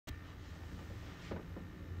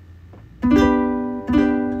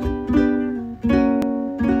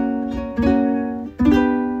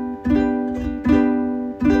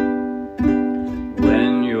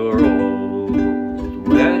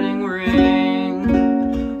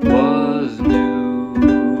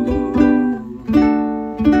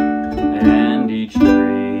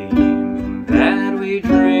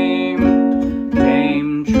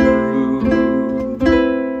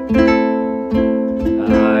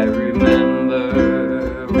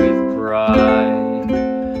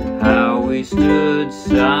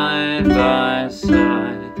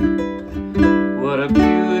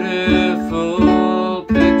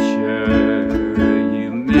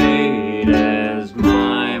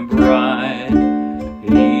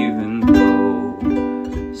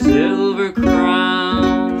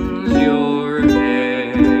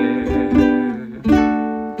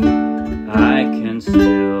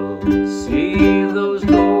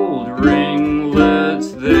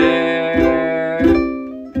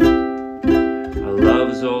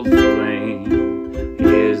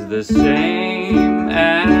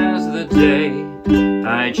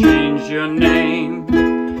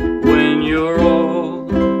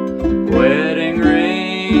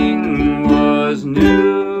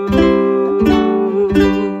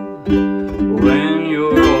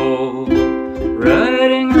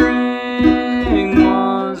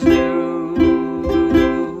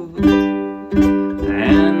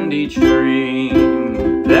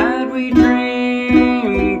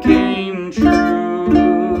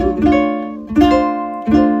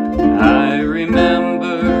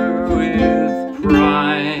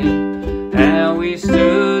we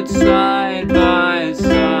stood side by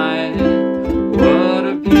side. What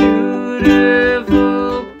a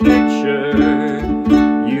beautiful picture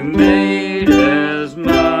you made as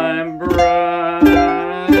my bride.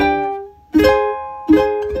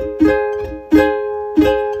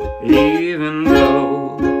 Even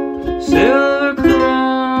though silver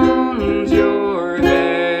crowns your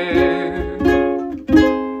hair,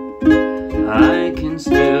 I can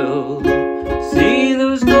still see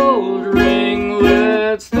those gold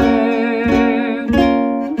ringlets there.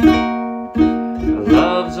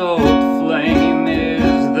 Love's old flame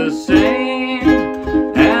is the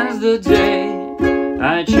same as the day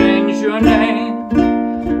I changed your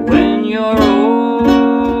name. When your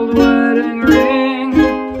old wedding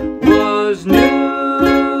ring was new.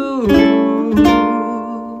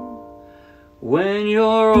 When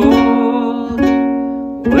your old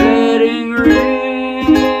wedding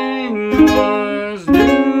ring was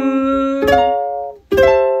new.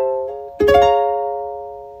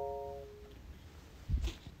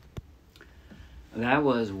 That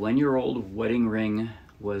was When Your Old Wedding Ring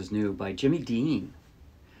Was New by Jimmy Dean.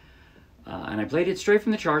 And I played it straight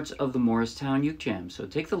from the charts of the Morristown Uke Jam. So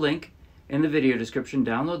take the link in the video description,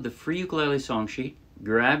 download the free ukulele song sheet,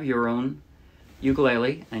 grab your own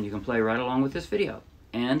ukulele, and you can play right along with this video.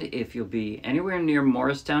 And if you'll be anywhere near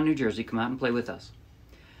Morristown, New Jersey, come out and play with us.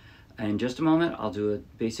 In just a moment, I'll do a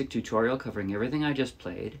basic tutorial covering everything I just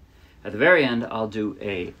played. At the very end, I'll do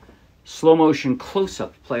a slow motion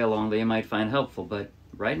close-up play along that you might find helpful. But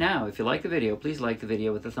right now, if you like the video, please like the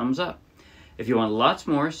video with a thumbs up. If you want lots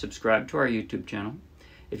more, subscribe to our YouTube channel.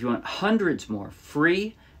 If you want hundreds more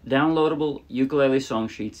free downloadable ukulele song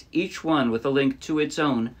sheets, each one with a link to its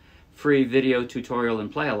own free video tutorial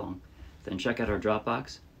and play along, then check out our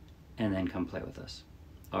Dropbox and then come play with us.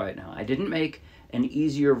 All right, now I didn't make an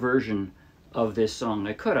easier version of this song.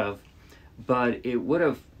 I could have, but it would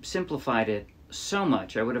have simplified it so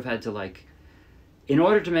much. I would have had to, like, in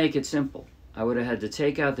order to make it simple, I would have had to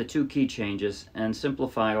take out the 2 key changes and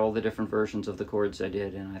simplify all the different versions of the chords I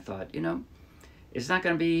did. And I thought, you know, it's not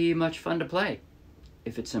going to be much fun to play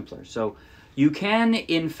if it's simpler. So you can,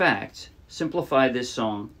 in fact, simplify this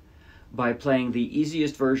song by playing the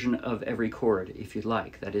easiest version of every chord, if you'd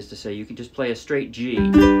like. That is to say, you can just play a straight G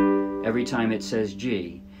every time it says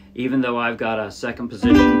G, even though I've got a 2nd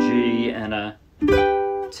position G and a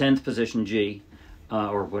 10th position G,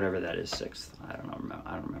 or whatever that is, 6th. I don't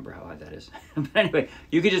remember how high that is. But anyway,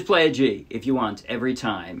 you could just play a G if you want every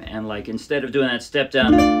time, and like instead of doing that step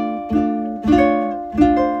down,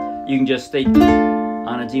 you can just stay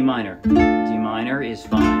on a D minor. D minor is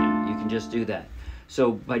fine. You can just do that.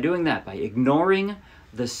 So by doing that, by ignoring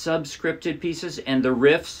the subscripted pieces and the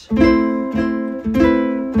riffs,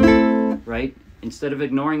 right? Instead of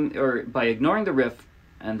ignoring, or by ignoring the riff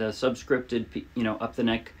and the subscripted, you know, up the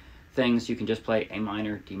neck things, you can just play A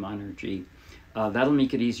minor, D minor, G. That'll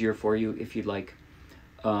make it easier for you if you'd like.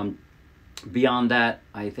 Beyond that,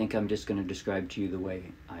 I think I'm just going to describe to you the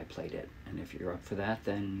way I played it. And if you're up for that,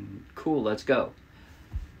 then cool, let's go.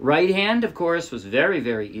 Right hand, of course, was very,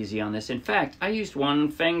 very easy on this. In fact, I used 1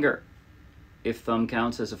 finger, if thumb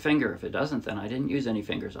counts as a finger. If it doesn't, then I didn't use any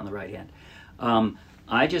fingers on the right hand.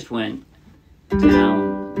 I just went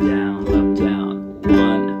down, down, up, down.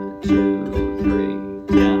 1, 2,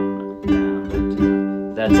 3, down, down, up,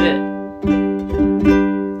 down. That's it.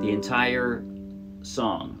 The entire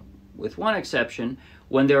song, with one exception.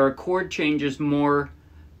 When there are chord changes more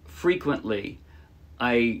frequently,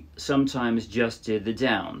 I sometimes just did the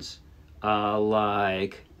downs,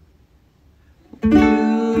 like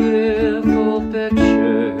beautiful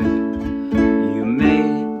picture you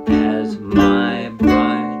made as my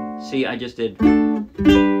bride. See, I just did,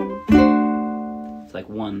 it's like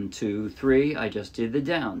 1, 2, 3. I just did the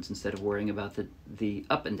downs instead of worrying about the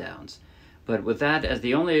up and downs. But with that as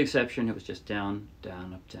the only exception, it was just down,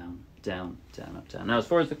 down, up, down, down, down, up, down. Now, as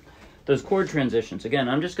far as those chord transitions, again,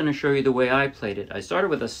 I'm just going to show you the way I played it. I started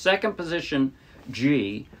with a 2nd position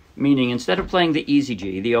G, meaning instead of playing the easy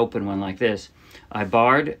G, the open one like this, I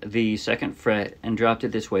barred the 2nd fret and dropped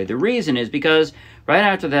it this way. The reason is because right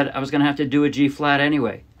after that, I was going to have to do a G flat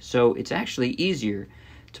anyway. So it's actually easier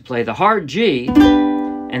to play the hard G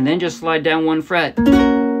and then just slide down 1 fret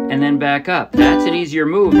and then back up. That's an easier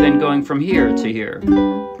move than going from here to here,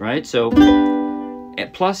 right? So,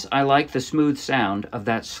 plus I like the smooth sound of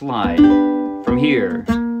that slide from here,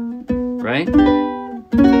 right?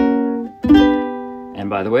 And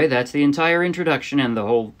by the way, that's the entire introduction and the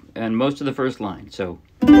whole, and most of the first line. So,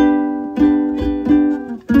 slide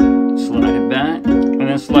it back, and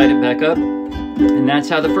then slide it back up. And that's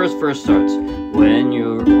how the first verse starts. When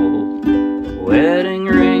your old wedding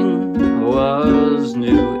ring was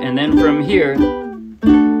And then from here,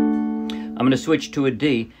 I'm going to switch to a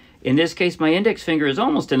D. In this case, my index finger is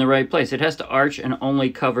almost in the right place. It has to arch and only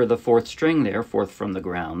cover the 4th string there, 4th from the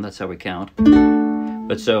ground. That's how we count.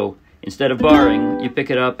 But so, instead of barring, you pick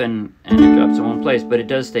it up and it drops in one place, but it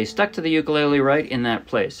does stay stuck to the ukulele right in that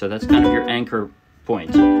place. So that's kind of your anchor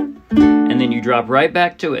point. And then you drop right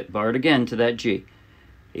back to it, bar it again to that G.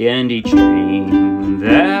 And each dream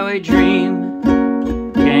that we dream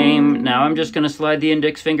came. Now I'm just going to slide the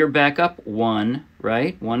index finger back up 1,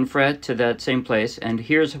 right? 1 fret to that same place. And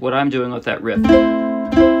here's what I'm doing with that riff.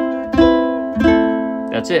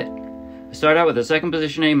 That's it. I start out with a 2nd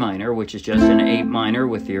position A minor, which is just an 8 minor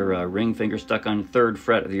with your ring finger stuck on 3rd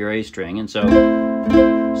fret of your A string. And so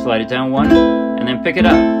slide it down 1 and then pick it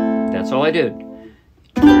up. That's all I did.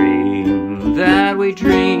 Dream that we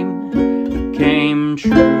dream came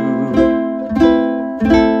true.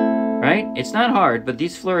 Right? It's not hard, but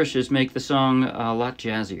these flourishes make the song a lot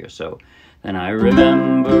jazzier. So then I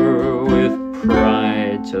remember with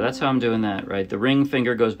pride. So that's how I'm doing that, right? The ring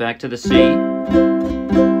finger goes back to the C.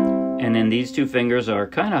 And then these 2 fingers are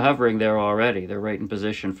kind of hovering there already. They're right in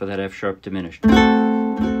position for that F sharp diminished.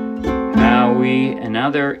 And now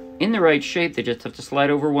they're in the right shape. They just have to slide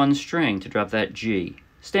over 1 string to drop that G.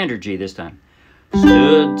 Standard G this time.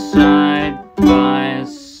 Stood side by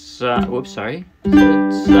side. Whoops, sorry.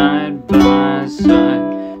 Stood side by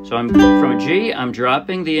side. So from a G, I'm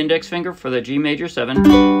dropping the index finger for the G major 7.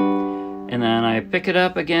 And then I pick it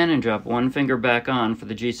up again and drop 1 finger back on for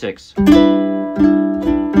the G6.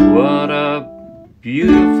 What a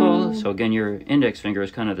beautiful... So again, your index finger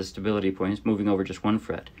is kind of the stability point. It's moving over just 1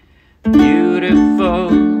 fret. Beautiful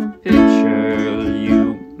picture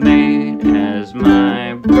you made as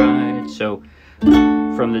my bride. So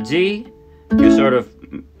from the D, you're sort of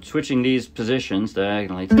switching these positions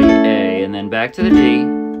diagonally to the A and then back to the D.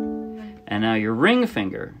 And now your ring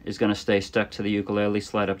finger is going to stay stuck to the ukulele,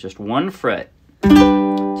 slide up just 1 fret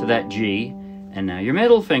to that G. And now your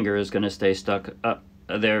middle finger is going to stay stuck up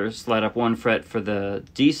there, slide up 1 fret for the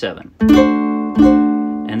D7.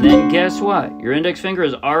 And then guess what? Your index finger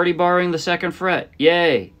is already barring the 2nd fret.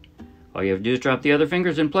 Yay! All you have to do is drop the other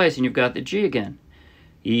fingers in place and you've got the G again.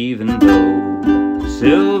 Even though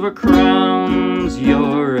silver crowns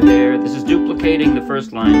your hair. This is duplicating the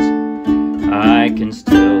first lines. I can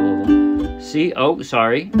still see... Oh,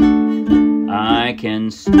 sorry. I can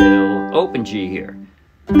still open G here.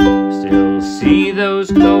 Still see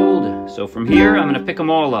those gold. So from here, I'm going to pick them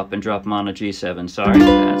all up and drop them on a G7. Sorry,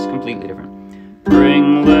 that's completely different.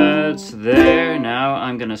 Ringlets there. Now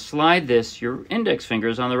I'm going to slide this. Your index finger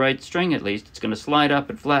is on the right string at least. It's going to slide up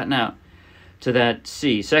and flatten out to that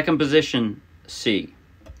C. 2nd position C.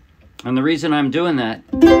 And the reason I'm doing that,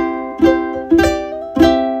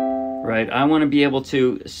 right, I want to be able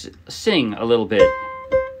to sing a little bit.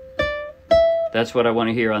 That's what I want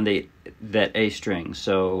to hear on that A string.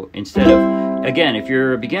 So instead of, again, if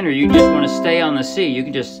you're a beginner, you just want to stay on the C. You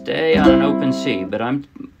can just stay on an open C. But I'm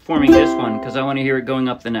forming this one because I want to hear it going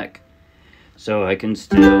up the neck. So I can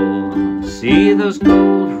still see those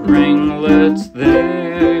gold ringlets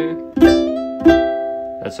there.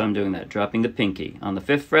 That's how I'm doing that. Dropping the pinky on the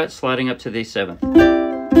 5th fret, sliding up to the 7th.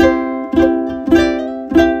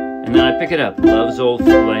 And then I pick it up. Love's old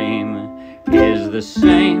flame is the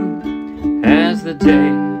same as the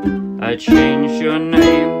day I changed your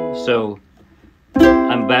name. So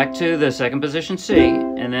I'm back to the 2nd position C,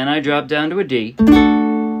 and then I drop down to a D.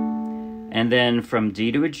 And then from D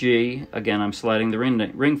to a G, again, I'm sliding the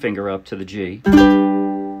ring finger up to the G.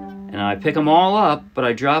 And I pick them all up, but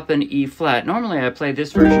I drop an E flat. Normally I play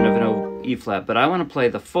this version of an E flat, but I want to play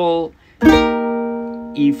the full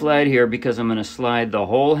E flat here because I'm going to slide the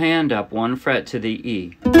whole hand up 1 fret to the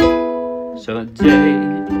E. So day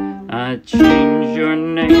I change your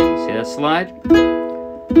name. See that slide?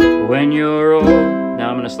 When you're old. Now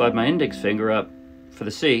I'm going to slide my index finger up for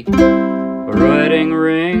the C. A wedding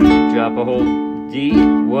ring, drop a whole D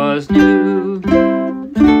was new.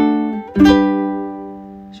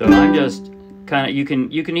 So I'm just kind of, you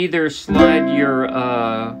can either slide your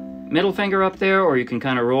middle finger up there, or you can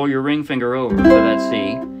kind of roll your ring finger over for that C,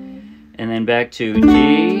 and then back to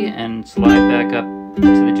D and slide back up to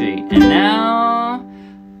the G. And now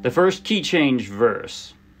the first key change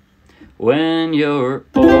verse. When you're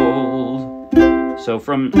old. So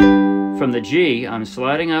from the G, I'm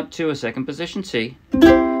sliding up to a 2nd position C.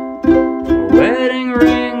 Wedding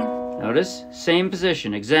ring. Notice, same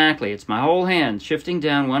position, exactly. It's my whole hand shifting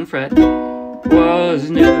down 1 fret.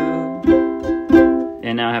 Was new.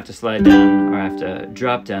 And now I have to slide down, or I have to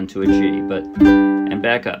drop down to a G, and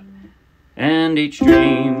back up. And each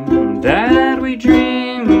dream that we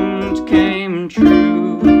dreamed came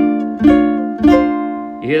true.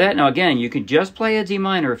 hear that? Now again, you could just play a D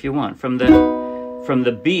minor if you want. From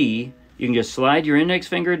the B, you can just slide your index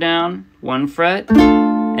finger down 1 fret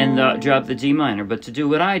and drop the D minor. But to do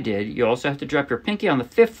what I did, you also have to drop your pinky on the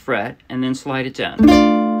 5th fret and then slide it down.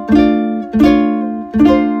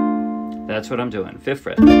 That's what I'm doing, 5th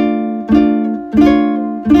fret.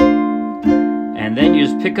 And then you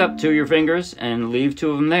just pick up 2 of your fingers and leave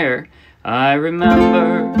 2 of them there. I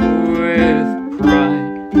remember with pride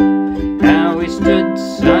how we stood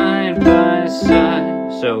side by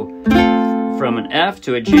side. So from an F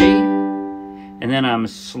to a G, and then I'm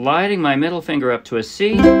sliding my middle finger up to a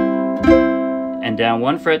C, and down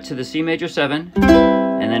 1 fret to the C major 7,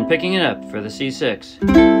 and then picking it up for the C6.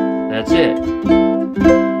 That's it.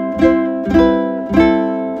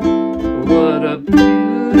 What a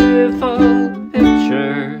beautiful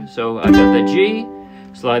picture. So I got the G,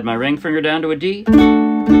 slide my ring finger down to a D,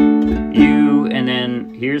 U, and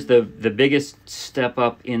then here's the biggest step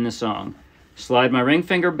up in the song. Slide my ring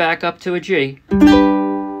finger back up to a G.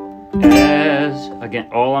 As, again,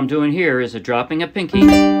 all I'm doing here is dropping a pinky,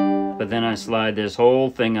 but then I slide this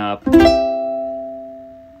whole thing up.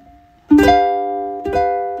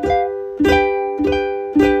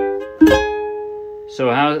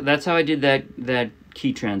 So that's how I did that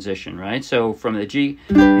key transition, right? So from the G,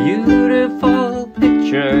 beautiful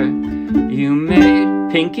picture you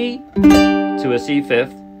made, pinky to a C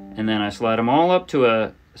 5th, and then I slide them all up to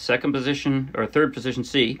a 2nd position or 3rd position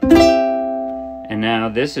C. And now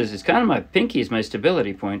this it's kind of my pinky is my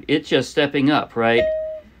stability point. It's just stepping up, right?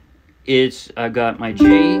 I've got my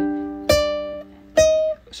G.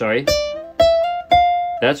 Sorry.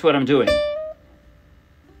 That's what I'm doing.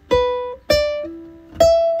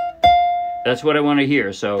 That's what I want to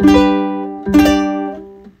hear, so.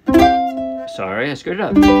 Sorry, I screwed it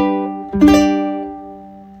up.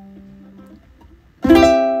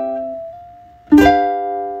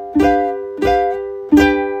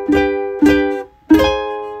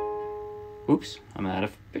 Oops, I'm out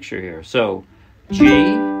of picture here. So, G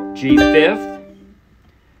 5th,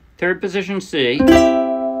 3rd position C,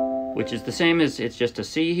 which is the same as, it's just a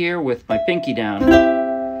C here with my pinky down.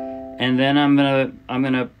 And then I'm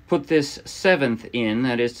gonna put this 7th in,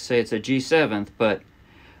 that is to say it's a G 7th, but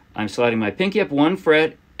I'm sliding my pinky up 1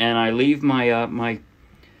 fret, and I leave my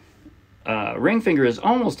ring finger is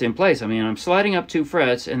almost in place. I mean, I'm sliding up 2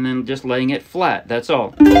 frets and then just laying it flat, that's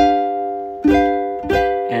all.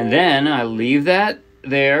 And then I leave that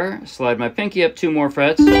there, slide my pinky up 2 more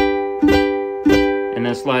frets, and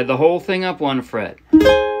then slide the whole thing up 1 fret.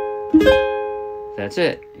 That's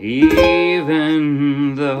it.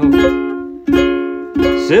 Even though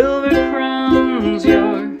silver crowns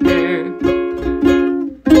your hair.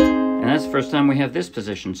 And that's the first time we have this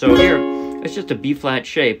position. So here, it's just a B flat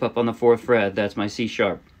shape up on the 4th fret. That's my C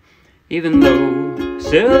sharp. Even though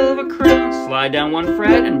silver crowns, slide down 1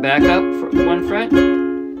 fret and back up 1 fret.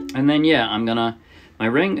 And then, yeah, my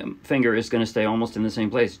ring finger is going to stay almost in the same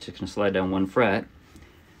place. It's just going to slide down 1 fret.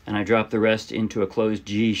 And I drop the rest into a closed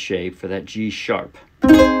G shape for that G sharp.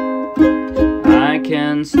 I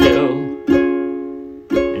can still,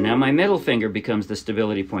 and now my middle finger becomes the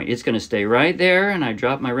stability point. It's going to stay right there, and I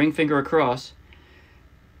drop my ring finger across.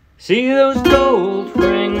 See those gold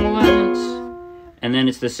ringlets? And then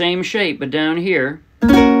it's the same shape, but down here,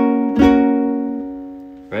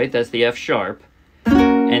 right? That's the F sharp.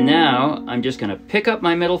 And now I'm just going to pick up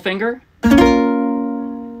my middle finger.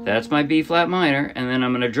 That's my B flat minor, and then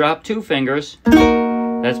I'm going to drop 2 fingers.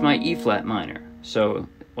 That's my E flat minor. So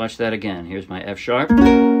watch that again. Here's my F sharp.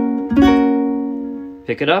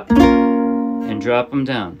 Pick it up and drop them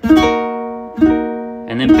down.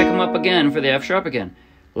 And then pick them up again for the F sharp again.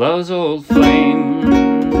 Love's old flame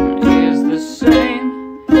is the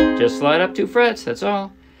same. Just slide up 2 frets, that's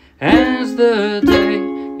all. As the day.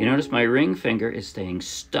 You notice my ring finger is staying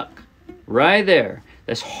stuck right there.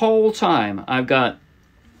 This whole time I've got,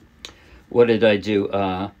 what did I do?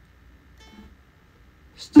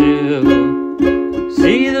 Still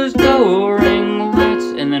see those gold ringlets,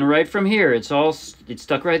 and then right from here, it's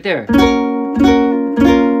stuck right there.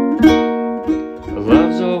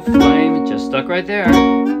 Love's old flame, just stuck right there.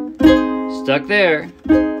 Stuck there.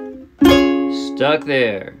 Stuck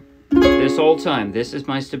there. This whole time, this is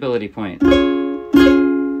my stability point.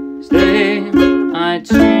 Stay, I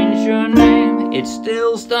change your name. It's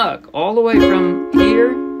still stuck all the way from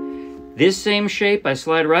here. This same shape, I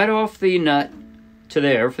slide right off the nut to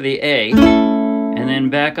there for the A, and then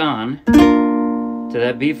back on to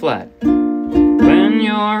that B flat. When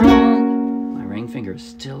you're old, my ring finger is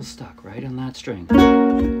still stuck right on that string.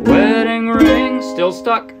 Wedding ring, still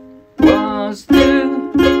stuck, was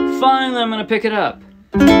due. Finally, I'm going to pick it up.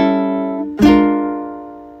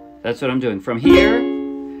 That's what I'm doing. From here,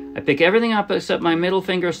 I pick everything up except my middle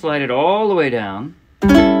finger, slide it all the way down,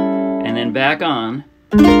 and then back on,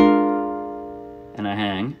 and I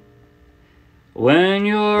hang. When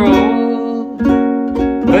your old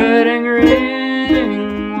wedding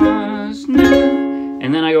ring was new.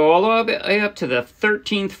 And then I go all the way up to the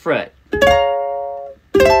 13th fret.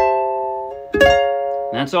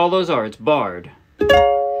 That's all those are. It's barred.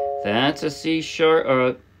 That's a C sharp,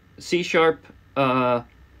 or C sharp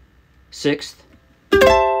 6th,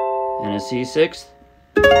 and a C 6th,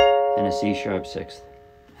 and a C sharp 6th,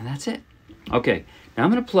 and that's it. Okay, now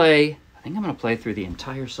I'm going to play. I think I'm going to play through the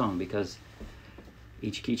entire song because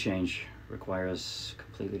each key change requires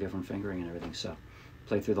completely different fingering and everything. So,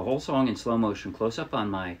 play through the whole song in slow motion, close up on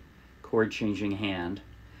my chord changing hand.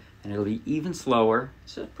 And it'll be even slower.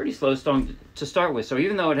 It's a pretty slow song to start with. So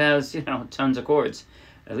even though it has, you know, tons of chords,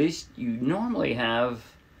 at least you normally have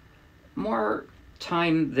more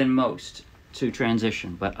time than most to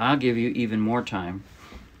transition. But I'll give you even more time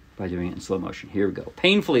by doing it in slow motion. Here we go.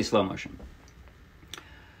 Painfully slow motion.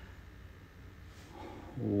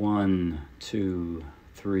 1, 2,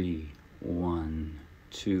 3, 1,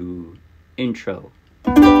 2, intro.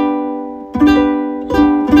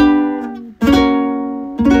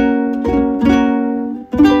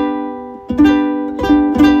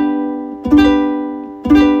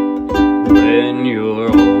 When your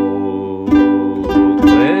old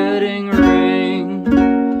wedding ring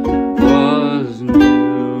was new,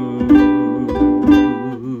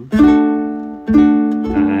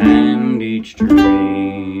 and each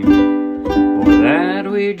dream that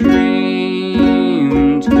we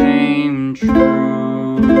dreamed came true,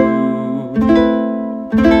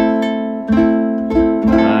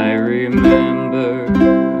 I remember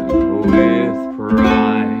with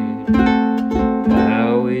pride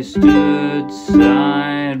how we stood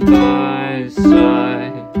side by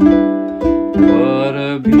side. What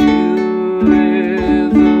a beautiful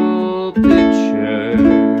picture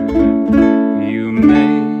you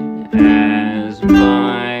made as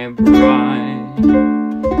my bride,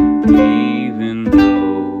 even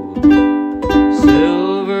though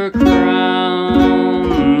silver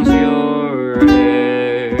crowns your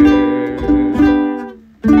hair.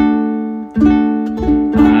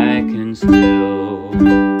 I can still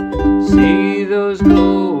see those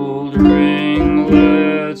gold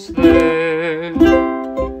ringlets there.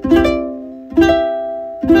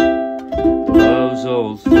 Love's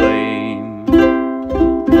old flame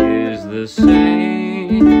is the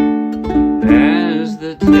same as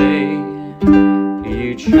the day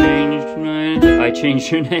you changed I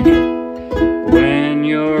changed your name. When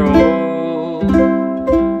your old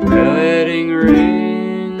wedding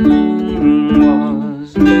ring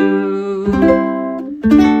was new.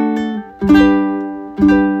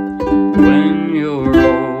 When your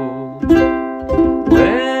old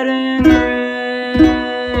wedding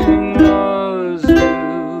ring was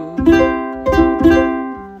new,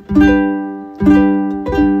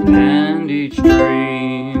 and each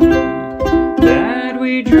dream that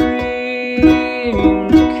we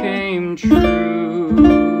dreamed came true,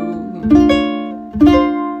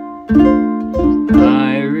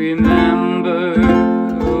 I remember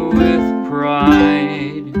with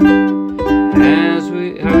pride as how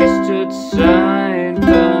we stood side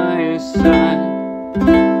by side.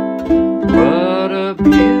 What a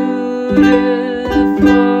beautiful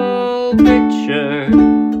picture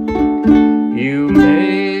you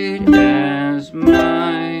made as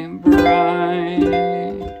my bride.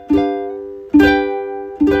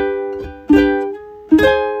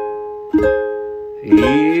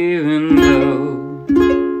 Even though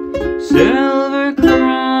silver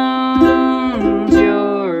crowns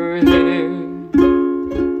your hair,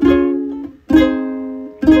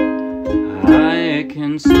 I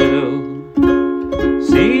can still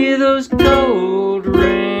see those gold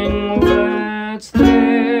ringlets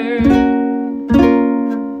there.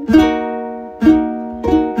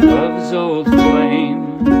 Love's old flame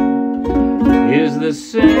is the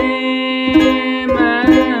same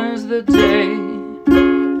as the day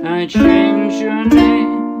I changed your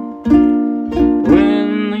name.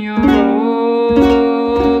 When your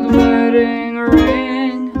old wedding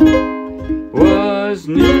ring was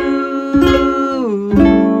new.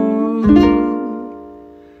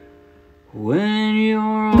 When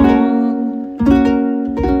your old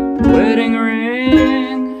wedding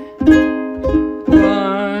ring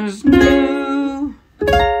was new.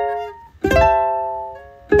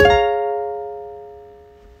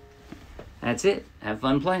 That's it. Have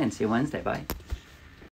fun playing. See you Wednesday. Bye.